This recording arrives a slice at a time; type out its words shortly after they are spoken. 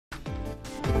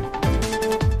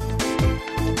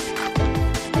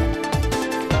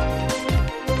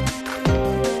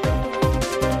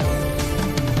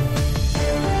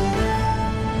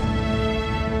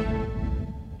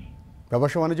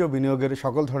ব্যবসা বাণিজ্য ও বিনিয়োগের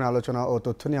সকল ধরনের আলোচনা ও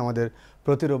তথ্য নিয়ে আমাদের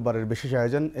প্রতি রোববারের বিশেষ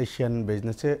আয়োজন এশিয়ান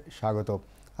বিজনেসে স্বাগত।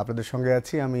 আপনাদের সঙ্গে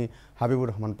আছি আমি হাবিবুর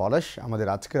রহমান পলাশ। আমাদের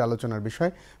আজকের আলোচনার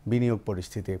বিষয় বিনিয়োগ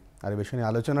পরিস্থিতি। আর এই বিষয় নিয়ে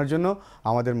আলোচনার জন্য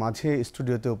আমাদের মাঝে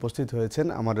স্টুডিওতে উপস্থিত হয়েছেন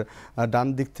আমার ডান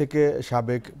দিক থেকে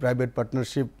সাবেক প্রাইভেট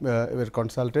পার্টনারশিপ এর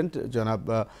কনসালটেন্ট জনাব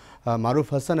মারুফ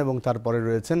হাসান এবং তারপরে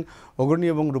রয়েছেন অগ্রণী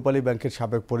এবং রূপালী ব্যাংকের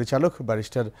সাবেক পরিচালক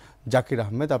ব্যারিস্টার জাকির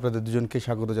আহমেদ। আপনাদের দুজনকে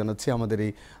স্বাগত জানাচ্ছি আমাদের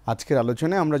এই আজকের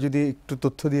আলোচনায়। আমরা যদি একটু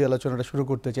তথ্য দিয়ে আলোচনাটা শুরু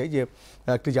করতে চাই, যে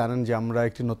একটি জানেন যে আমরা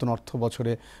একটি নতুন অর্থ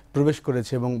বছরে প্রবেশ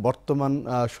করেছি এবং বর্তমান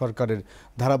সরকারের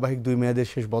ধারাবাহিক 2 মেয়াদের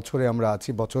শেষ বছরে আমরা আছি।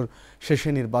 বছর শেষে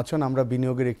নির্বাচন, আমরা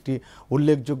বিনিয়োগের একটি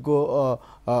উল্লেখযোগ্য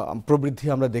প্রবৃদ্ধি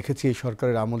আমরা দেখেছি এই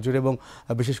সরকারের আমল জুড়ে, এবং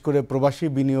বিশেষ করে প্রবাসী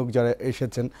বিনিয়োগ যারা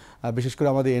এসেছেন, বিশেষ করে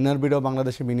আমাদের এনআরবিরাও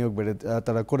বাংলাদেশে বিনিয়োগ বেড়ে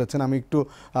তারা করেছেন। আমি একটু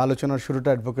আলোচনার শুরুটা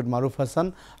অ্যাডভোকেট মারুফ হাসান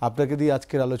আপনাকে দিয়ে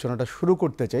আজকের আলোচনাটা শুরু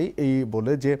করতে চাই, এই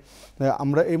বলে যে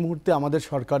আমরা এই মুহূর্তে আমাদের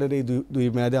সরকারের এই 2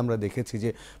 মেয়াদে আমরা দেখেছি যে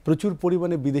প্রচুর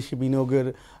পরিমাণে বিদেশি বিনিয়োগের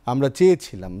আমরা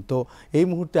চেয়েছিলাম। তো এই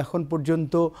মুহূর্তে এখন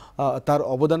পর্যন্ত তার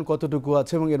অবদান কতটুকু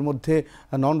আছে এবং এর মধ্যে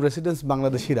নন রেসিডেন্স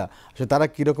বাংলাদেশিরা তারা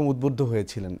কীরকম উদ্বুদ্ধ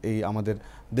হয়েছিলেন এই আমাদের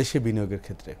দেশে বিনিয়োগের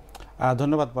ক্ষেত্রে?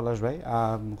 ধন্যবাদ পলাশ ভাই,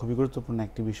 খুবই গুরুত্বপূর্ণ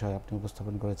একটি বিষয় আপনি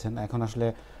উপস্থাপন করেছেন। এখন আসলে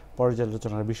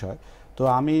পর্যালোচনার বিষয়। তো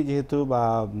আমি যেহেতু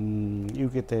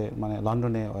ইউকেতে মানে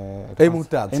লন্ডনে এই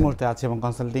মুহূর্তে আছি এবং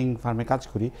কনসাল্টিং ফার্মে কাজ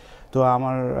করি, তো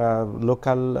আমার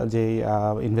লোকাল যে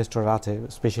ইনভেস্টররা আছে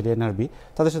স্পেশালি এনআরবি,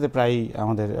 তাদের সাথে প্রায়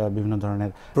আমাদের বিভিন্ন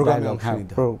ধরনের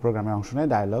প্রোগ্রামে অংশ নেয়,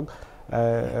 ডায়ালগ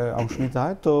অংশ নিতে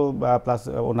হয়। তো প্লাস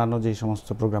অন্যান্য যে সমস্ত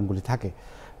প্রোগ্রামগুলি থাকে,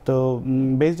 তো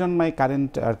বেসড অন মাই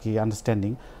কারেন্ট আর কি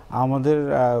আন্ডারস্ট্যান্ডিং, আমাদের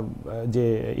যে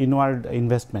ইনওয়ার্ড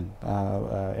ইনভেস্টমেন্ট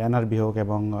এনআরবি হোক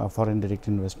এবং ফরেন ডিরেক্ট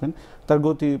ইনভেস্টমেন্ট, তার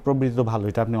গতি প্রবৃদ্ধি তো ভালো,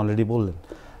 এটা আপনি অলরেডি বললেন।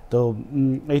 তো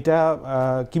এইটা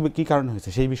কী কারণে হয়েছে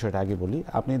সেই বিষয়টা আগে বলি।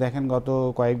 আপনি দেখেন গত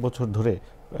কয়েক বছর ধরে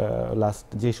লাস্ট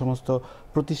যে সমস্ত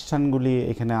প্রতিষ্ঠানগুলি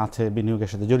এখানে আছে বিনিয়োগের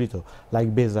সাথে জড়িত, লাইক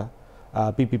বেজা,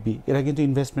 পিপিপি, এরা কিন্তু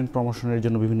ইনভেস্টমেন্ট প্রমোশনের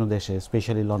জন্য বিভিন্ন দেশে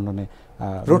স্পেশালি লন্ডনে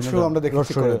রোড শো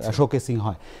শোকেসিং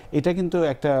হয়। এটা কিন্তু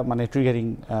একটা মানে ট্রিগারিং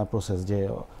প্রসেস, যে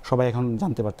সবাই এখন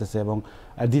জানতে পারতেছে এবং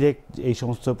ডিরেক্ট এই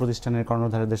সমস্ত প্রতিষ্ঠানের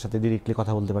কর্ণধারীদের সাথে ডিরেক্টলি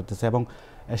কথা বলতে পারতেছে, এবং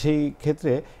সেই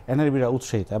ক্ষেত্রে এনআরবিরা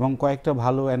উৎসাহিত এবং কয়েকটা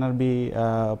ভালো এনআরবি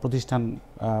প্রতিষ্ঠান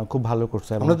খুব ভালো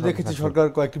করছে। আমরা দেখেছি সরকার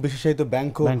কয়েকটি বিশেষায়িত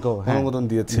ব্যাংকও অনুমোদন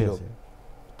দিয়েছিল।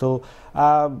 তো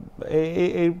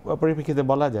এই পরিপ্রেক্ষিতে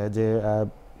বলা যায় যে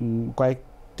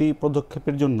কয়েকটি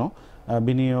পদক্ষেপের জন্য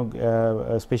বিনিয়োগ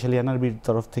স্পেশালি এনআরবির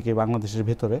তরফ থেকে বাংলাদেশের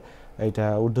ভেতরে এটা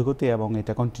ঊর্ধ্বগতি এবং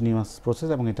এটা কন্টিনিউয়াস প্রসেস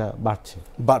এবং এটা বাড়ছে।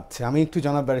 আমি একটু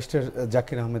জানাব ব্যারিস্টার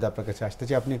জাকির আহমেদ আপনার কাছে আসতে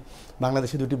চাই। আপনি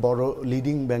বাংলাদেশে 2টি বড়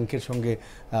লিডিং ব্যাংকের সঙ্গে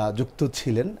যুক্ত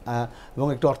ছিলেন এবং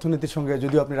একটু অর্থনীতির সঙ্গে,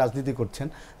 যদিও আপনি রাজনীতি করছেন,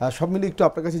 সব মিলিয়ে একটু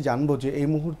আপনার কাছে জানবো যে এই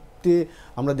মুহূর্তে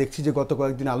আমরা দেখছি যে গত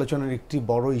কয়েকদিন আলোচনার একটি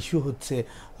বড় ইস্যু হচ্ছে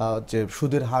যে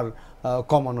সুদের হার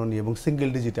কমানো নিয়ে এবং সিঙ্গেল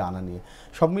ডিজিটে আনা নিয়ে।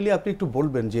 সব মিলিয়ে আপনি একটু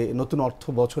বলবেন যে নতুন অর্থ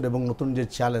বছর এবং নতুন যে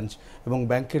চ্যালেঞ্জ এবং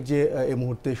ব্যাংকের যে এই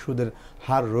মুহূর্তে সুদের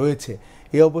হার রয়েছে,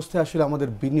 এই অবস্থায় আসলে আমাদের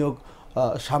বিনিয়োগ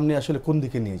সামনে আসলে কোন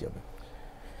দিকে নিয়ে যাবে?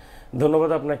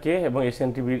 ধন্যবাদ আপনাকে এবং এশিয়ান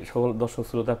টিভির সকল দর্শক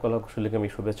শ্রোতা কলা কুশলীকে আমি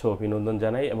শুভেচ্ছা অভিনন্দন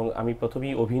জানাই। এবং আমি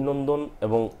প্রথমেই অভিনন্দন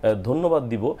এবং ধন্যবাদ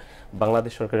দিব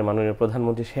বাংলাদেশ সরকারের মাননীয়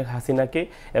প্রধানমন্ত্রী শেখ হাসিনাকে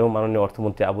এবং মাননীয়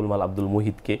অর্থমন্ত্রী আবুল মাল আব্দুল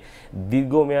মুহিতকে।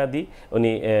 দীর্ঘমেয়াদী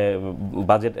উনি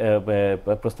বাজেট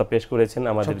প্রস্তাব পেশ করেছেন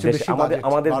আমাদের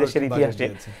দেশের ইতিহাসে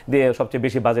সবচেয়ে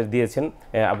বেশি বাজেট দিয়েছেন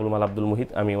আবুল মাল আব্দুল মুহিত।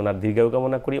 আমি ওনার দীর্ঘায়ু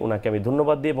কামনা করি, ওনাকে আমি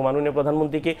ধন্যবাদ দিই এবং মাননীয়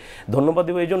প্রধানমন্ত্রীকে ধন্যবাদ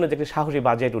দিব এই জন্য যে একটি সাহসী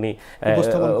বাজেট উনি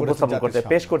উপস্থাপন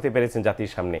পেশ করতে পেরেছেন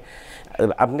জাতির সামনে।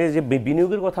 আপনি যে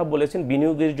বিনিয়োগের কথা বলেছেন,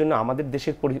 বিনিয়োগের জন্য আমাদের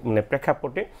দেশের মানে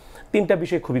প্রেক্ষাপটে 3টা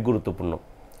বিষয় খুবই গুরুত্বপূর্ণ।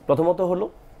 প্রথমত হলো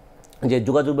যে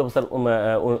যোগাযোগ ব্যবস্থার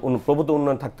প্রভূত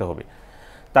উন্নয়ন থাকতে হবে,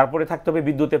 তারপরে থাকতে হবে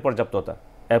বিদ্যুতের পর্যাপ্ততা,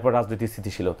 এরপর রাজনৈতিক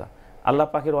স্থিতিশীলতা। আল্লাহ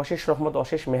পাকের অশেষ রহমত,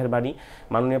 অশেষ মেহেরবানি,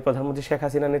 মাননীয় প্রধানমন্ত্রী শেখ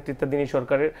হাসিনা নেতৃত্বাধীন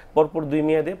সরকারের পরপর 2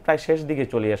 মেয়াদে প্রায় শেষ দিকে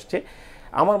চলে আসছে।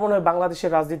 আমার মনে হয়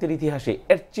বাংলাদেশের রাজনীতির ইতিহাসে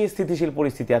এর চেয়ে স্থিতিশীল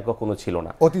পরিস্থিতি আর কখনো ছিল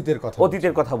না।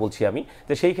 অতীতের কথা বলছি আমি।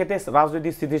 তো সেই ক্ষেত্রে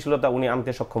রাজনৈতিক স্থিতিশীলতা উনি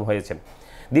আনতে সক্ষম হয়েছেন।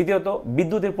 দ্বিতীয়ত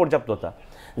বিদ্যুতের পর্যাপ্ততা,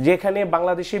 যেখানে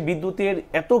বাংলাদেশে বিদ্যুতের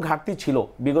এত ঘাটতি ছিল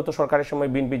বিগত সরকারের সময়,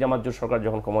 বিএনপি জামাত জোট সরকার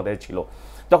যখন ক্ষমতায় ছিল,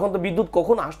 তখন তো বিদ্যুৎ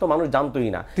কখন আসতো মানুষ জানতোই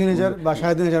না। 3000 বা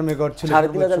 3500 মেগাওয়াট ছিল,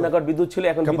 3500 মেগাওয়াট বিদ্যুৎ ছিল।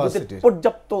 এখন বিদ্যুতের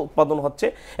পর্যাপ্ত উৎপাদন হচ্ছে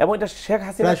এবং এটা শেখ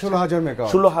হাসিনা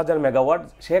 16,000 মেগাওয়াট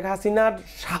শেখ হাসিনার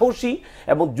সাহসী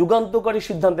এবং যুগান্তকারী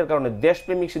সিদ্ধান্তের কারণে,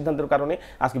 দেশপ্রেমিক সিদ্ধান্তের কারণে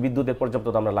আজকে বিদ্যুতের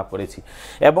পর্যাপ্ততা আমরা লাভ করেছি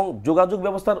এবং যোগাযোগ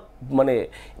ব্যবস্থার মানে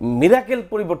মিরাকেল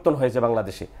পরিবর্তন হয়েছে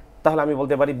বাংলাদেশে। তাহলে আমি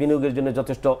বলতে পারি বিনিয়োগের জন্য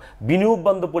যথেষ্ট বিনিয়োগ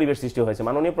বান্ধব পরিবেশ সৃষ্টি হয়েছে।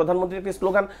 মাননীয় প্রধানমন্ত্রীর একটি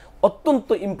স্লোগান অত্যন্ত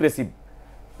ইমপ্রেসিভ,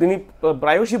 তিনি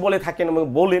প্রায়শই বলে থাকেন এবং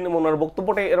বলেন, এবং ওনার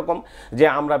বক্তব্যটা এরকম যে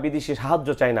আমরা বিদেশি সাহায্য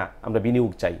চাই না, আমরা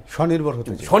বিনিয়োগ চাই,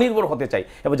 স্বনির্ভর হতে চাই।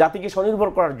 এবং জাতিকে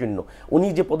স্বনির্ভর করার জন্য উনি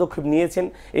যে পদক্ষেপ নিয়েছেন,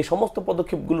 এই সমস্ত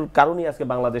পদক্ষেপগুলোর কারণেই আজকে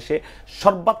বাংলাদেশে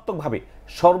সর্বাত্মকভাবে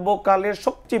সর্বকালের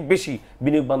সবচেয়ে বেশি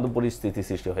বিনিয়োগ বান্ধব পরিস্থিতি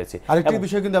সৃষ্টি হয়েছে। আরেকটি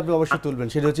বিষয় কিন্তু আপনি অবশ্যই তুলবেন,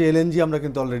 সেটা হচ্ছে এলএনজি। আমরা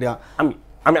কিন্তু অলরেডি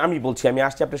আমি বলছি, আমি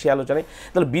আসছি আপনার সেই আলোচনায়।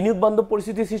 তাহলে বিনিয়োগ বান্ধব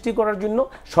পরিস্থিতি সৃষ্টি করার জন্য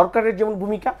সরকারের যেমন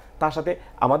ভূমিকা, তার সাথে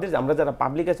আমরা যারা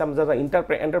পাবলিক আছে, আমরা যারা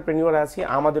এন্টারপ্রেনিউর আছি,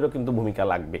 আমাদেরও কিন্তু ভূমিকা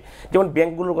লাগবে। যেমন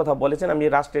ব্যাংকগুলোর কথা বলেছেন, আমি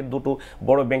রাষ্ট্রের দুটো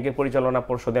বড় ব্যাংকের পরিচালনা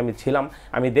পর্ষদে আমি ছিলাম,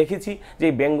 আমি দেখেছি যে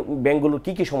ব্যাংকগুলোর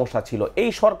কী কী সমস্যা ছিল। এই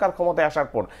সরকার ক্ষমতায় আসার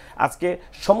পর আজকে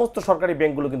সমস্ত সরকারি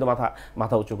ব্যাংকগুলো কিন্তু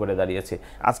মাথা উঁচু করে দাঁড়িয়েছে।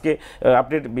 আজকে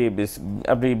আপনি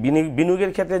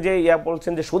বিনিয়োগের ক্ষেত্রে যে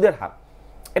বলছেন যে সুদের হার,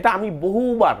 এটা আমি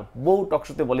বহু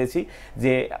টকশোতে বলেছি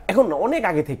যে এখন অনেক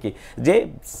আগে থেকে যে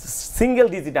সিঙ্গেল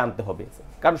ডিজিটে আনতে হবে,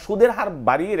 কারণ সুদের হার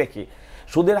বাড়িয়ে রেখে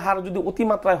সুদের হার যদি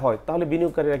অতিমাত্রায় হয় তাহলে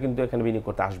বিনিয়োগকারীরা কিন্তু এখানে বিনিয়োগ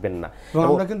করতে আসবেন না।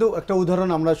 আমরা কিন্তু একটা উদাহরণ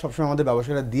আমরা সবসময় আমাদের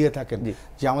ব্যবসায়ীরা দিয়ে থাকেন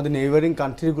যে আমাদের নেইবারিং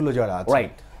কান্ট্রিগুলো যারা আছে,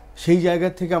 রাইট, সেই জায়গা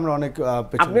থেকে আমরা অনেক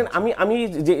আমি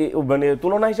যে মানে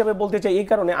তুলনা হিসাবে বলতে চাই এই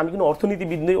কারণে, আমি কিন্তু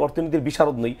অর্থনীতিবিদ নই, অর্থনীতির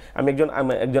বিশারদ নই, আমি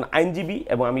একজন আইনজীবী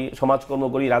এবং আমি সমাজকর্ম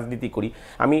করি, রাজনীতি করি।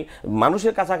 আমি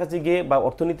মানুষের কাছাকাছি গিয়ে বা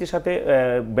অর্থনীতির সাথে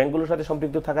ব্যাংকগুলোর সাথে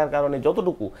সম্পৃক্ত থাকার কারণে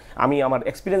যতটুকু আমি আমার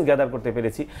এক্সপিরিয়েন্স গ্যাদার করতে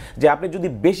পেরেছি যে আপনি যদি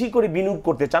বেশি করে বিনিয়োগ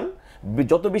করতে চান,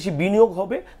 যত বেশি বিনিয়োগ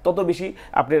হবে তত বেশি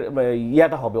আপনার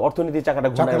ইয়াটা হবে, অর্থনীতির চাকাটা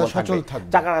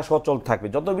সচল থাকবে।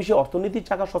 যত বেশি অর্থনীতির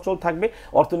চাকা সচল থাকবে,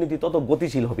 অর্থনীতি তত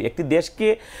গতিশীল হবে। একটি দেশকে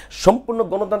সম্পূর্ণ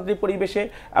গণতান্ত্রিক পরিবেশে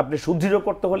আপনি সুদৃঢ়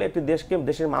করতে হলে, একটি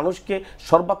দেশের মানুষকে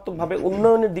সর্বাত্মকভাবে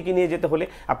উন্নয়নের দিকে নিয়ে যেতে হলে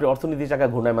আপনি অর্থনীতির চাকা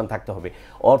ঘূর্ণায়মান থাকতে হবে।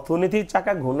 অর্থনীতির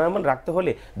চাকা ঘূর্ণায়মান রাখতে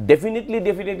হলে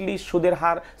ডেফিনেটলি সুদের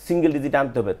হার সিঙ্গেল ডিজিট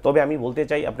আনতে হবে। তবে আমি বলতে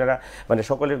চাই, আপনারা মানে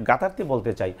সকলের গাতার্থে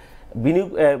বলতে চাই, বিনিয়োগ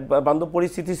বান্ধব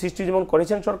পরিস্থিতি সৃষ্টি যেমন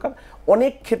করেছেন সরকার,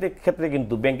 অনেক ক্ষেত্রে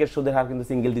কিন্তু ব্যাংকের সুদের হার কিন্তু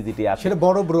সিঙ্গেল ডিজিটে আছে। সেটা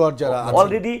বড় ব্রোয়ার যারা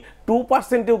অলরেডি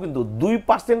 2%-এও কিন্তু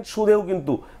 2% সুদেও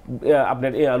কিন্তু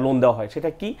আপনার লোন দেওয়া হয়। সেটা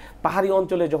কি, পাহাড়ি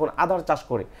অঞ্চলে যখন আদার চাষ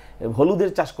করে,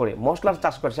 হলুদের চাষ করে, মশলার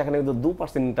চাষ করে, সেখানে কিন্তু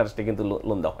 2% ইন্টারেস্টে কিন্তু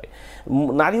লোন দেওয়া হয়।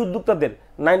 নারী উদ্যোক্তাদের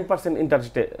 9%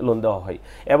 ইন্টারেস্টে লোন দেওয়া হয়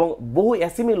এবং বহু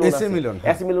এসএমই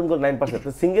লোনগুলো 9%।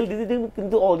 সিঙ্গেল ডিজিটে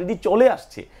কিন্তু অলরেডি চলে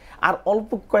আসছে। আর অল্প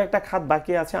কয়েকটা খাত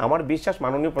বাকি আছে। আমার বিশ্বাস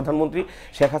মাননীয় প্রধানমন্ত্রী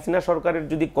শেখ হাসিনা সরকারের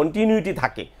যদি কন্টিনিউটি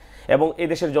থাকে এবং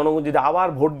এদেশের জনগণ যদি আবার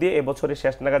ভোট দিয়ে, এবছরের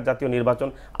শেষ নাগাদ জাতীয় নির্বাচন,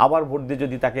 আবার ভোট দিয়ে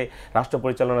যদি তাকে রাষ্ট্র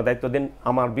পরিচালনার দায়িত্ব দেন,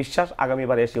 আমার বিশ্বাস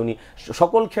আগামীবার এসে উনি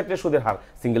সকল ক্ষেত্রে সুদের হার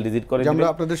সিঙ্গেল ডিজিট করে দিবেন।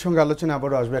 আমরা আপনাদের সঙ্গে আলোচনা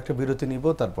আবারও আসবে, একটা বিরতি নিব,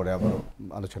 তারপরে আবারও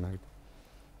আলোচনা হবে।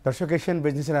 দর্শক, এশিয়ান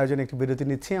বিজনেসের আয়োজনে একটি বিরতি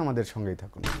নিচ্ছি, আমাদের সঙ্গেই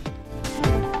থাকুন।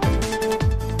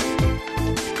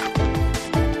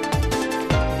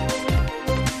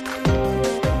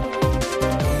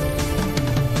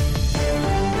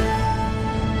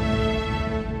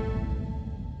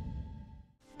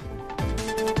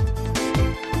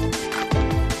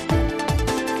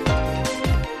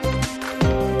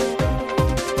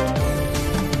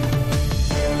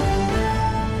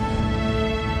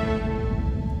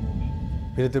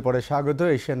 বিরতির পরে স্বাগত।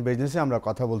 এশিয়ান বিজনেসে আমরা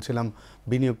কথা বলছিলাম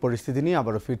বিনিয়োগ পরিস্থিতি নিয়ে।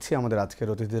 আবারও ফিরছি আমাদের আজকের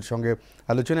অতিথিদের সঙ্গে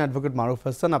আলোচনা। অ্যাডভোকেট মারুফ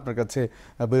হাসান, আপনার কাছে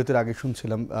বিরতির আগে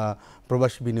শুনছিলাম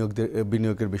প্রবাসী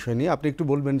বিনিয়োগের বিষয় নিয়ে। আপনি একটু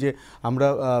বলবেন যে আমরা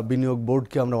বিনিয়োগ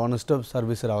বোর্ডকে আমরা ওয়ান স্টপ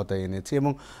সার্ভিসের আওতায় এনেছি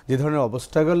এবং যে ধরনের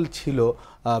অবস্ট্রাগল ছিল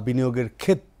বিনিয়োগের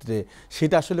ক্ষেত্রে,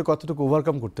 সেটা আসলে কতটুকু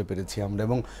ওভারকাম করতে পেরেছি আমরা,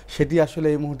 এবং সেটি আসলে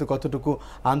এই মুহূর্তে কতটুকু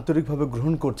আন্তরিকভাবে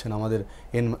গ্রহণ করছেন আমাদের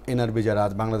এনআরবি যারা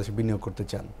আজ বাংলাদেশে বিনিয়োগ করতে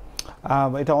চান?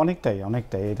 এটা অনেকটাই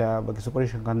এটা কিছু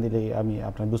পরিসংখ্যান দিলেই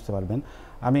আপনারা বুঝতে পারবেন।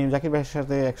 আমি জাকির ভাইয়ের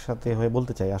সাথে একসাথে হয়ে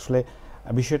বলতে চাই, আসলে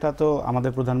বিষয়টা তো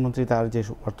আমাদের প্রধানমন্ত্রী তার যে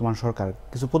বর্তমান সরকার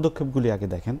কিছু পদক্ষেপগুলি আগে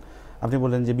দেখেন। আপনি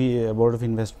বললেন যে board of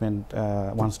investment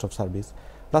one stop service,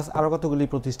 plus আরও কতগুলি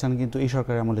প্রতিষ্ঠান কিন্তু এই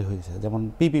সরকারের আমলে হয়েছে, যেমন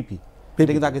পিপিপি,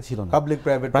 এটা কিন্তু আগে ছিল না, পাবলিক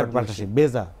প্রাইভেট পার্টনারশিপ,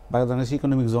 বেজা, বাংলাদেশ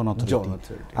ইকোনমিক জোন অথরিটি,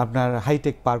 আপনার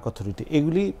হাইটেক পার্ক অথরিটি,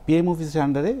 এগুলি পিএম অফিসের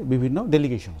আন্ডারে বিভিন্ন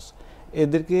ডেলিগেশনস।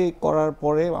 এদেরকে করার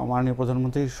পরে মাননীয়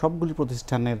প্রধানমন্ত্রী সবগুলি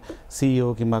প্রতিষ্ঠানের সিইও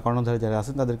কিংবা কর্ণধারী যারা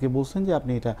আছেন তাদেরকে বলছেন যে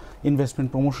আপনি এটা ইনভেস্টমেন্ট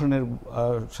প্রমোশনের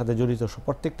সাথে জড়িত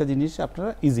প্রত্যেকটা জিনিস আপনারা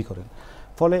ইজি করেন।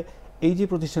 ফলে এই যে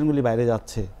প্রতিষ্ঠানগুলি বাইরে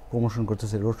যাচ্ছে, প্রমোশন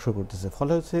করতেছে, রোড শো করতেছে,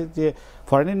 ফলে হচ্ছে যে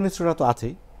ফরেন ইনভেস্টররা তো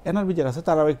আছেই, এনআরবি যারা আছে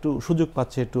তারাও একটু সুযোগ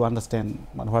পাচ্ছে to understand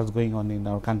what's going on in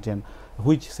our country and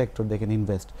which sector they can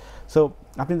invest. So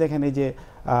আপনি দেখেন এই যে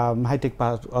হাইটেক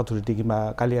পার্ক অথরিটি কিংবা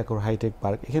কালিয়াকৈর হাইটেক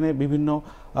পার্ক, এখানে বিভিন্ন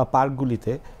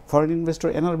পার্কগুলিতে ফরেন ইনভেস্টর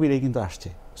এনআরবিরাই কিন্তু আসছে।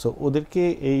 সো ওদেরকে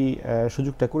এই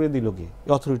সুযোগটা করে দিল কি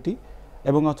অথরিটি,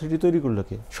 এবং অথরিটি তৈরি করলো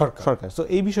কে? সরকার। সো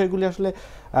এই বিষয়গুলি আসলে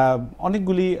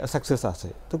অনেকগুলি সাকসেস আছে,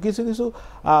 তো কিছু কিছু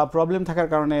প্রবলেম থাকার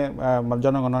কারণে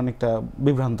জনগণ অনেকটা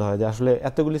বিভ্রান্ত হয় যে আসলে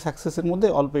এতগুলি সাকসেসের মধ্যে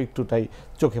অল্প একটুটাই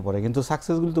চোখে পড়ে, কিন্তু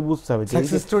সাকসেসগুলি তো বুঝতে হবে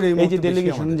এই যে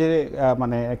ডেলিগেশন যে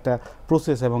মানে একটা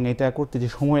প্রসেস এবং এটা করতে যে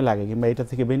সময় লাগে কিংবা এটা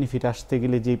থেকে বেনিফিট আসতে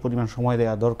গেলে যে পরিমাণ সময়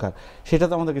দেওয়া দরকার সেটা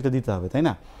তো আমাদেরকে এটা দিতে হবে, তাই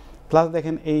না? প্লাস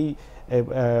দেখেন এই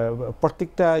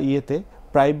প্রত্যেকটা ইয়েতে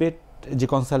প্রাইভেট যে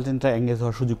কনসালটেন্টরা এঙ্গেজ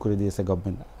হওয়ার সুযোগ করে দিয়েছে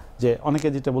গভর্নমেন্ট, যে অনেকে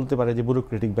যেটা বলতে পারে যে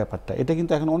ব্যুরোক্রেটিক ব্যাপারটা, এটা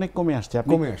কিন্তু এখন অনেক কমে আসছে।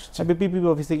 আপনি পিপিপি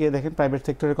অফিসে গিয়ে দেখেন প্রাইভেট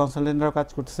সেক্টরের কনসালটেন্টরাও কাজ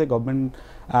করতেছে, গভর্নমেন্ট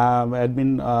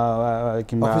অ্যাডমিন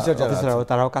কিংবা অফিসাররাও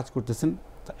তারাও কাজ করতেছেন,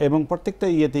 এবং প্রত্যেকটা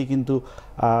ইয়েতেই কিন্তু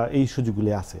এই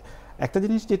সুযোগগুলি আছে। একটা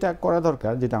জিনিস যেটা করা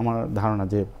দরকার, যেটা আমার ধারণা,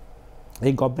 যে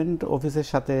এই গভর্নমেন্ট অফিসের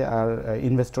সাথে আর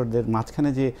ইনভেস্টরদের মাঝখানে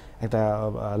যে একটা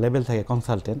লেভেল থাকে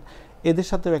কনসালটেন্ট, এদের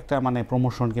সাথেও একটা মানে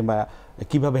প্রমোশন কিংবা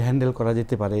কিভাবে হ্যান্ডেল করা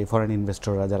যেতে পারে ফরেন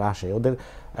ইনভেস্টররা যারা আসে, ওদের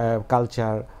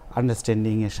কালচার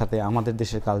আন্ডারস্ট্যান্ডিংয়ের সাথে আমাদের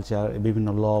দেশের কালচার, বিভিন্ন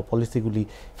ল পলিসিগুলি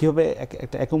কীভাবে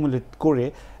একটা অ্যাকুমুলেট করে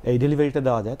এই ডেলিভারিটা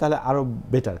দেওয়া যায়, তাহলে আরও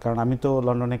বেটার। কারণ আমি তো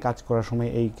লন্ডনে কাজ করার সময়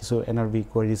এই কিছু এনআরবি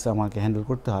কোয়ারিজ আমাকে হ্যান্ডেল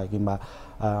করতে হয়, কিংবা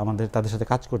আমাদের তাদের সাথে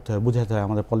কাজ করতে হয়, বুঝাতে হয়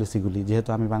আমাদের পলিসিগুলি, যেহেতু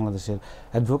আমি বাংলাদেশের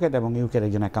অ্যাডভোকেট এবং ইউকের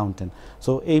একজন অ্যাকাউন্টেন্ট।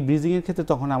 সো এই ব্রিজিংয়ের ক্ষেত্রে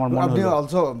তখন আমার মনে হয়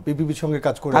পিপিপির সঙ্গে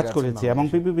কাজ করেছি, এবং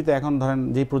পিপিপিতে এখন ধরেন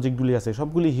যে প্রজেক্টগুলি আছে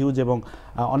সবগুলি হিউজ এবং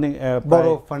অনেক বড়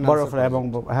এবং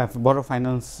বড়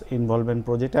ফাইন্যান্স ইনভলভমেন্ট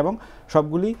প্রজেক্ট, এবং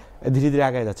সবগুলি ধীরে ধীরে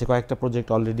আগায় যাচ্ছে। কয়েকটা প্রজেক্ট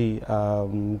অলরেডি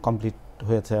কমপ্লিট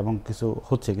হয়েছে এবং কিছু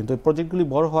হচ্ছে, কিন্তু এই প্রজেক্টগুলি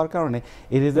বড় হওয়ার কারণে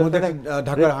এই রেজাল্টটা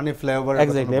ঢাকার হানি ফ্লাইওভার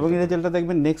এক্স্যাক্টলি, এবং এই রেজাল্টটা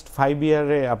দেখবেন নেক্সট 5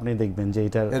 ইয়ারে আপনি দেখবেন যে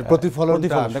এটার প্রতিফলন,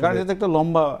 কারণ এটা একটা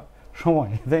লম্বা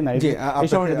সময়, তাই না?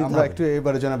 আমরা একটু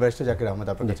এবারে জানা ব্যারিস্টার জাকির আহমেদ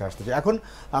আপনার কাছে আসতে চাই। এখন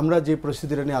আমরা যে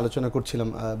পরিস্থিতিটা নিয়ে আলোচনা করছিলাম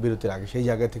বিরতির আগে, সেই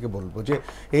জায়গা থেকে বলবো যে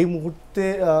এই মুহূর্তে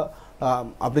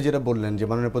আপনি যেটা বললেন যে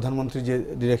মাননীয় প্রধানমন্ত্রী যে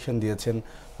ডিরেকশন দিয়েছেন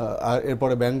আর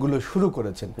এরপরে ব্যাংকগুলো শুরু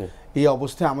করেছেন, এই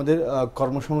অবস্থায় আমাদের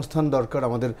কর্মসংস্থান দরকার,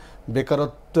 আমাদের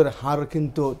বেকারত্বের হার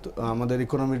কিন্তু আমাদের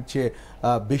ইকোনমির চেয়ে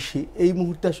বেশি। এই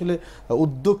মুহূর্তে আসলে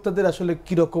উদ্যোক্তাদের আসলে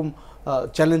কীরকম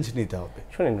চ্যালেঞ্জ নিতে হবে?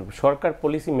 শুনেন, সরকার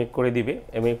পলিসি মেক করে দিবে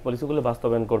এবং এই পলিসিগুলো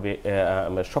বাস্তবায়ন করবে,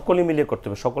 সকলে মিলিয়ে করতে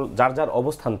হবে, সকল যার যার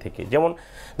অবস্থান থেকে। যেমন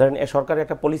ধরেন সরকার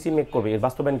একটা পলিসি মেক করবে, এর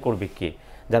বাস্তবায়ন করবে কে?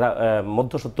 যারা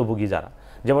মধ্যস্বত্বভোগী, যারা,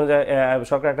 যেমন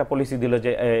সরকার একটা পলিসি দিল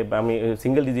যে আমি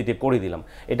সিঙ্গেল ডিজিটে করে দিলাম,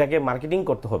 এটাকে মার্কেটিং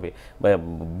করতে হবে,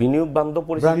 বিনিয়োগ বান্ধব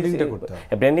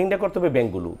ব্র্যান্ডিংটা করতে হবে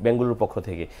ব্যাংকগুলোর পক্ষ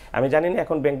থেকে। আমি জানি না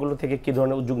এখন ব্যাংকগুলো থেকে কী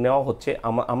ধরনের উদ্যোগ নেওয়া হচ্ছে।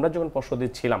 আমরা যখন পর্ষদে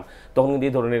ছিলাম তখন কিন্তু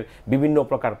এই ধরনের বিভিন্ন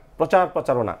প্রকার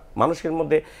প্রচারণা, মানুষের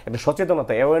মধ্যে একটা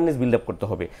সচেতনতা, অ্যাওয়ারনেস বিল্ড আপ করতে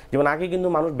হবে। যেমন আগে কিন্তু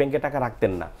মানুষ ব্যাংকে টাকা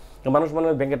রাখতেন না, মানুষ মনে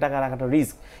হয় ব্যাংকে টাকা রাখাটা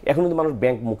রিস্ক, এখন কিন্তু মানুষ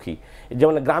ব্যাংকমুখী।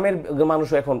 যেমন গ্রামের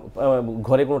মানুষও এখন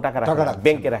ঘরে কোনো টাকা রাখে না,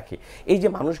 ব্যাংকে রাখে। এই যে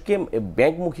মানুষকে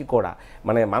ব্যাংকমুখী করা,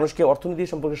 মানে মানুষকে অর্থনীতি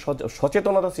সম্পর্কে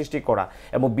সচেতনতা সৃষ্টি করা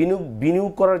এবং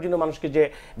বিনিয়োগ করার জন্য মানুষকে যে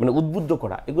মানে উদ্বুদ্ধ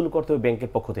করা, এগুলো করতে হবে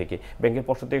ব্যাংকের পক্ষ থেকে। ব্যাংকের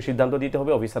পক্ষ থেকে সিদ্ধান্ত দিতে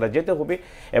হবে, অফিসাররা যেতে হবে।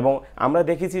 এবং আমরা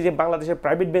দেখেছি যে বাংলাদেশের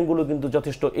প্রাইভেট ব্যাংকগুলো কিন্তু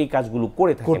যথেষ্ট এই কাজগুলো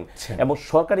করে থাকেন, এবং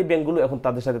সরকারি ব্যাংকগুলো এখন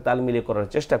তাদের সাথে তাল মিলিয়ে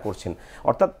করার চেষ্টা করছেন।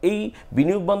 অর্থাৎ এই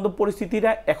বিনিয়োগ বান্ধব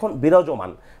পরিস্থিতিটা এখন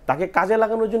বিরাজমান, তাকে কাজে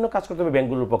লাগানোর জন্য কাজ করতে হবে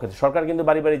ব্যাংকগুলোর পক্ষে। সরকার কিন্তু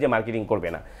বাড়ি বাড়ি যে মার্কেটিং করবে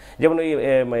না। যেমন ওই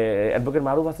অ্যাডভোকেট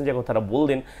মারুফ হাসান যে কথাটা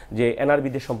বললেন, যে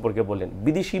এনআরবিদের সম্পর্কে বললেন,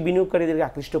 বিদেশি বিনিয়োগকারীদেরকে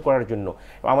আকৃষ্ট করার জন্য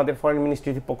আমাদের ফরেন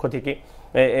মিনিস্ট্রির পক্ষ থেকে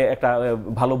একটা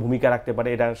ভালো ভূমিকা রাখতে পারে।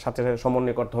 এটার সাথে সাথে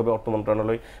সমন্বয় করতে হবে অর্থ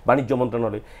মন্ত্রণালয়, বাণিজ্য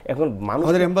মন্ত্রণালয়। এখন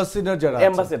মানুষের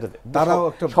তারাও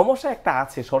সমস্যা একটা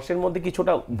আছে, সর্ষের মধ্যে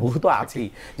কিছুটা ভূত আছেই।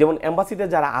 যেমন এম্বাসিতে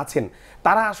যারা আছেন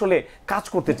তারা আসলে কাজ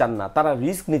করতে চান না, তারা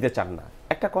রিস্ক নিতে চান না।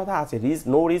 একটা কথা আছে,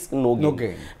 নো রিস্ক নো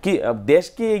গেইন। কি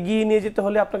দেশকে এগিয়ে নিয়ে যেতে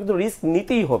হলে আপনাকে তো রিস্ক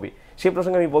নিতেই হবে। সেই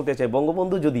প্রসঙ্গে আমি বলতে চাই,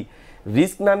 বঙ্গবন্ধু যদি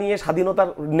রিস্ক না নিয়ে স্বাধীনতার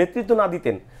নেতৃত্ব না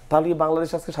দিতেন, তাহলে বাংলাদেশ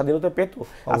আজকে স্বাধীনতা পেত।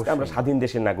 আজকে আমরা স্বাধীন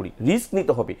দেশের নাগরিক। রিস্ক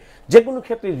নিতে হবে, যে কোনো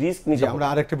ক্ষেত্রে রিস্ক নিতে হবে। আমরা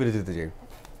আরেকটা বিরতিতে যাই।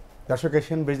 দর্শক,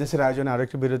 এশিয়ান বিজনেসের আয়োজনে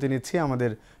আরেকটা বিরতি নিচ্ছি,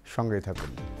 আমাদের সঙ্গেই থাকুন।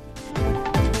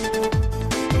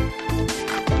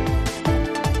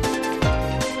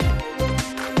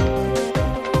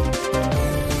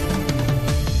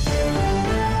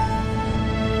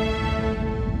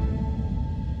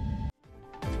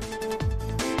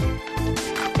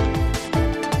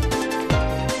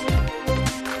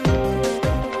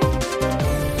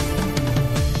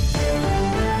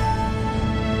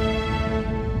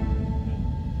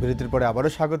 বিরতির পরে আবারও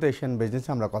স্বাগত এশিয়ান বিজনেসে।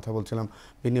 আমরা কথা বলছিলাম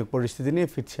বিনিয়োগ পরিস্থিতি নিয়ে।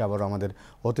 ফিরছি আবারও আমাদের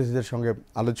অতিথিদের সঙ্গে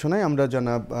আলোচনায়। আমরা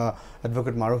জনাব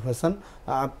অ্যাডভোকেট মারুফ হাসান,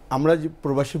 আমরা যে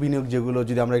প্রবাসী বিনিয়োগ যেগুলো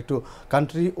যদি আমরা একটু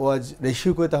কান্ট্রি ওয়াইজ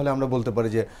রেশিও করি তাহলে আমরা বলতে পারি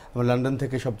যে আমরা লন্ডন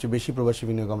থেকে সবচেয়ে বেশি প্রবাসী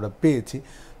বিনিয়োগ আমরা পেয়েছি।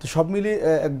 তো সব মিলিয়ে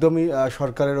একদমই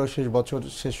সরকারেরও শেষ বছর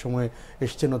শেষ সময়ে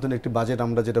এসছে নতুন একটি বাজেট,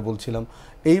 আমরা যেটা বলছিলাম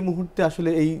এই মুহূর্তে আসলে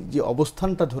এই যে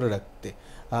অবস্থানটা ধরে রাখতে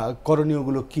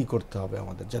করণীয়গুলো কি করতে হবে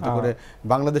আমাদের, যাতে করে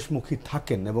বাংলাদেশমুখী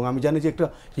থাকেন। এবং আমি জানি যে একটা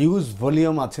হিউজ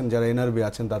ভলিউম আছেন যারা এনআরবি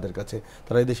আছেন তাদের কাছে,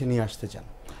 তারা এই দেশে নিয়ে আসতে চান।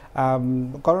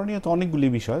 করণীয় তো অনেকগুলি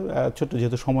বিষয়, ছোট্ট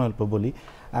যেহেতু সময় অল্প বলি।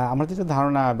 আমার যেটা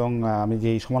ধারণা এবং আমি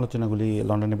যে সমালোচনাগুলি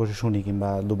লন্ডনে বসে শুনি কিংবা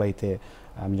দুবাইতে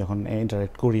আমি যখন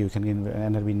ইন্টারাক্ট করি ওইখানে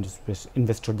এনআরবি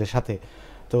ইনভেস্টরদের সাথে,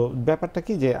 তো ব্যাপারটা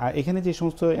কি যে এখানে যে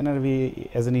সমস্ত এনআরবি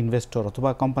অ্যাজ এন ইনভেস্টর অথবা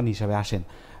কোম্পানি হিসাবে আসেন,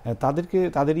 তাদেরকে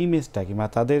তাদের ইমেজটা কিংবা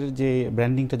তাদের যে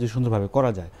ব্র্যান্ডিংটা যদি সুন্দরভাবে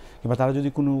করা যায় কিংবা তারা যদি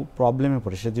কোনো প্রবলেমে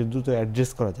পড়ে সেটা যদি দ্রুত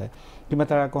অ্যাড্রেস করা যায় কিংবা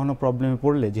তারা কখনো প্রবলেমে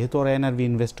পড়লে যেহেতু ওরা এনআরবি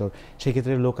ইনভেস্টর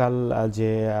সেক্ষেত্রে লোকাল যে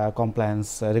কমপ্লায়েন্স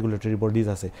রেগুলেটরি বডিজ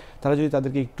আছে তারা যদি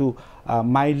তাদেরকে একটু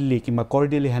মাইল্ডলি কিংবা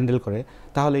কর্ডিয়ালি হ্যান্ডেল করে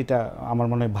তাহলে এটা আমার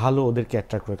মনে হয় ভালো ওদেরকে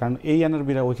অ্যাট্রাক্ট করে। কারণ এই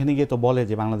এনআরবিরা ওইখানে গিয়ে তো বলে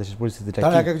যে বাংলাদেশের পরিস্থিতিটা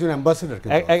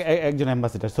একজন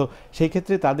অ্যাম্বাসেডার। সো সেই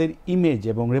ক্ষেত্রে তাদের ইমেজ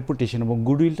এবং রেপুটেশন এবং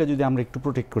গুডউইলটা যদি আমরা একটু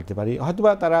প্রোটেক্ট করতে পারি,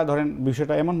 হয়তোবা তারা ধরেন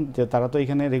বিষয়টা এমন যে তারা তো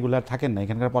এখানে রেগুলার থাকেন না,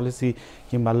 এখানকার পলিসি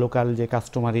কিংবা লোকাল যে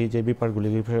কাস্টমারি যে ব্যাপারগুলি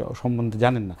সম্বন্ধে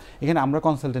জানেন না, এখানে আমরা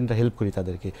কনসালটেন্টরা হেল্প করি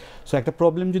তাদেরকে। সো একটা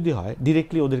প্রবলেম যদি হয়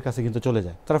ডিরেক্টলি ওদের কাছে কিন্তু চলে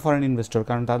যায়, তারা ফরেন ইনভেস্টর,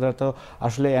 কারণ তারা তো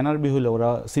আসলে এনআরবি হলে ওরা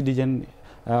সিটিজেন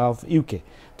অফ ইউকে,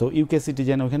 তো ইউকে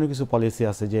সিটিজেন, ওখানেও কিছু পলিসি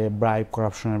আছে যে ব্রাইব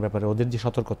করাপশনের ব্যাপারে ওদের যে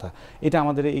সতর্কতা, এটা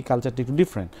আমাদের এই কালচারটা একটু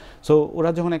ডিফারেন্ট। সো ওরা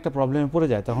যখন একটা প্রবলেমে পড়ে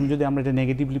যায় তখন যদি আমরা এটা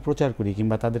নেগেটিভলি প্রচার করি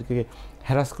কিংবা তাদেরকে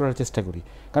হ্যারাস করার চেষ্টা করি,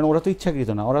 কারণ ওরা তো ইচ্ছাকৃত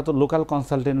না, ওরা তো লোকাল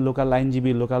কনসালটেন্ট, লোকাল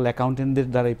আইনজীবী, লোকাল অ্যাকাউন্টেন্টদের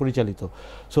দ্বারাই পরিচালিত।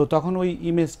 সো তখন ওই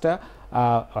ইমেজটা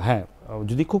হ্যাঁ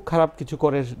যদি খুব খারাপ কিছু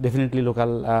করে ডেফিনেটলি লোকাল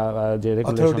যে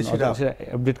রেগুলেশন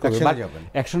আপডেট করবে, বাট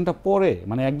অ্যাকশনটা পরে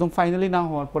মানে একদম ফাইনালি না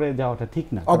হওয়ার পরে যাওয়াটা ঠিক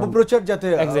না, অপপ্রচার যাতে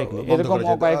এক্স্যাক্টলি এরকম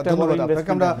কয়েকটা বড়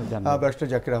আমরা ব্যারিস্টার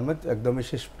জাকির আহমেদ একদমই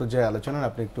শেষ পর্যায়ে আলোচনা,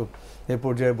 আপনি একটু এই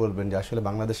পর্যায়ে বলবেন যে আসলে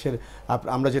বাংলাদেশের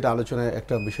আমরা যেটা আলোচনায়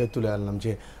একটা বিষয় তুলে আনলাম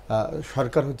যে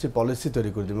সরকার হচ্ছে পলিসি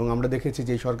তৈরি করে দেবে এবং আমরা দেখেছি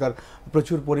যে সরকার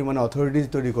প্রচুর পরিমাণে অথরিটিজ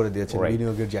তৈরি করে দিয়েছে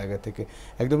বিনিয়োগের জায়গা থেকে।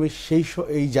 একদমই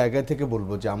এই জায়গা থেকে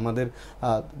বলবো যে আমাদের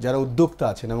যারা উদ্যোক্তা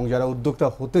আছেন এবং যারা উদ্যোক্তা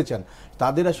হতে চান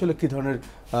তাদের আসলে কি ধরনের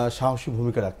সাহসী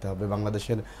ভূমিকা রাখতে হবে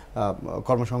বাংলাদেশের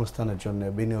কর্মসংস্থানের জন্য,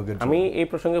 বিনিয়োগের জন্য? আমি এই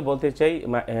প্রসঙ্গে বলতে চাই,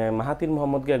 মাহাতির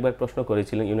মোহাম্মদকে একবার প্রশ্ন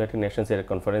করেছিলেন ইউনাইটেড নেশনসের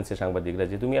কনফারেন্সে সাংবাদিকরা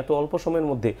যে তুমি এত অল্প সময়ের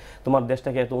মধ্যে তোমার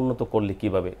দেশটাকে এত উন্নত করলে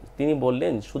কিভাবে? তিনি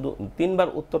বললেন, শুধু 3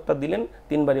 বার উত্তরটা দিলেন,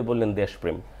 3 বারই বললেন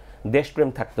দেশপ্রেম। দেশপ্রেম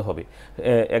থাকতে হবে,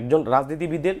 একজন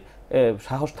রাজনীতিবিদের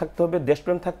সাহস থাকতে হবে,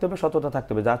 দেশপ্রেম থাকতে হবে, সততা থাকতে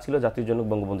হবে, যা ছিল জাতির জনক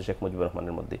বঙ্গবন্ধু শেখ মুজিবুর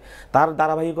রহমানের মধ্যে। তার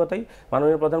ধারাবাহিকতাই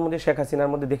মাননীয় প্রধানমন্ত্রী শেখ হাসিনার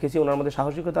মধ্যে দেখেছি, ওনার মধ্যে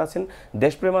সাহসিকতা আছেন,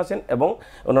 দেশপ্রেম আছেন এবং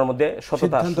ওনার মধ্যে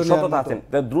সততা আছেন,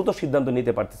 দ্রুত সিদ্ধান্ত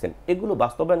নিতে পারতেছেন। এগুলো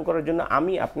বাস্তবায়ন করার জন্য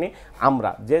আমি আপনি আমরা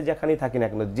যে যেখানেই থাকি না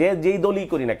কেন, যেই দলই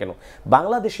করি না কেন,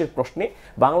 বাংলাদেশের প্রশ্নে,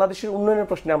 বাংলাদেশের উন্নয়নের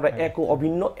প্রশ্নে আমরা এক ও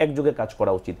অভিন্ন একযোগে কাজ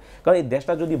করা উচিত। কারণ এই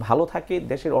দেশটা যদি ভালো থাকে,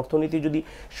 দেশের অর্থনীতি যদি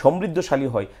সমৃদ্ধশালী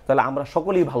হয় তাহলে আমরা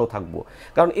সকলেই ভালো থাকবো।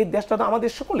 কারণ এই দেশটা তো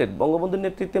আমাদের সকলের, বঙ্গবন্ধুর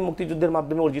নেতৃত্বে মুক্তিযুদ্ধের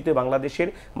মাধ্যমে অর্জিত বাংলাদেশের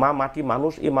মা মাটি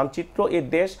মানুষ, এই মানচিত্র, এই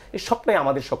দেশ, এই সবটাই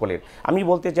আমাদের সকলের। আমি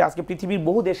বলতে চাই আজকে পৃথিবীর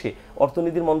বহু দেশে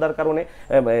অর্থনীতির মন্দার কারণে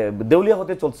দেউলিয়া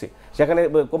হতে চলছে, সেখানে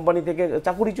কোম্পানি থেকে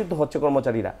চাকুরিচ্যুত হচ্ছে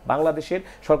কর্মচারীরা, বাংলাদেশের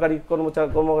সরকারি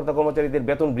কর্মকর্তা কর্মচারীদের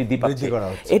বেতন বৃদ্ধি পাচ্ছে।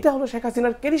 এটা হলো শেখ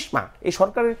হাসিনার ক্যারিশমা, এই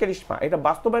সরকারের ক্যারিশমা। এটা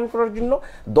বাস্তবায়ন করার জন্য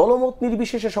দলমত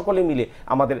নির্বিশেষে সকলে মিলে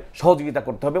আমাদের সহযোগিতা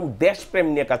করতে হবে এবং দেশপ্রেম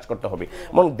নিয়ে কাজ করতে হবে।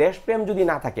 এবং দেশপ্রেম যদি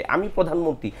না থাকে, আমি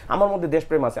প্রধানমন্ত্রী, আমার মধ্যে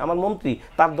দেশপ্রেম আছে, আমার মন্ত্রী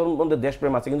তার মধ্যে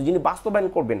দেশপ্রেম আছে, কিন্তু যিনি বাস্তবায়ন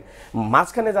করবেন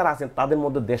মাঝখানে যারা আছেন তাদের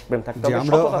মধ্যে দেশপ্রেম থাকতে হবে।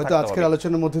 আমরা হয়তো আজকের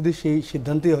আলোচনার মধ্যে দিয়ে সেই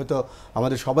সিদ্ধান্তই হয়তো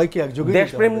আমাদের সবাইকে একযোগে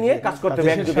দেশপ্রেম নিয়ে কাজ করতে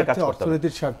হবে, একযোগে কাজ করতে হবে,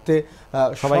 অর্থনীতির স্বার্থে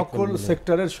সকল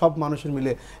সেক্টরের সব মানুষের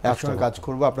মিলে একসঙ্গে কাজ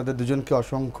করব। আপনাদের দুজনকে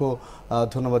অসংখ্য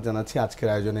ধন্যবাদ জানাচ্ছি আজকের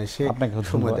আয়োজনে এসে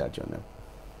সময় দেওয়ার জন্য।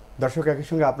 দর্শক একই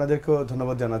সঙ্গে আপনাদেরকেও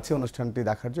ধন্যবাদ জানাচ্ছি অনুষ্ঠানটি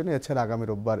দেখার জন্য। এছাড়া আগামী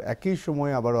রোববার একই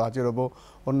সময়ে আবারও হাজির হব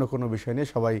অন্য কোনো বিষয় নিয়ে।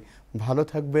 সবাই ভালো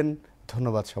থাকবেন,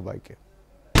 ধন্যবাদ সবাইকে।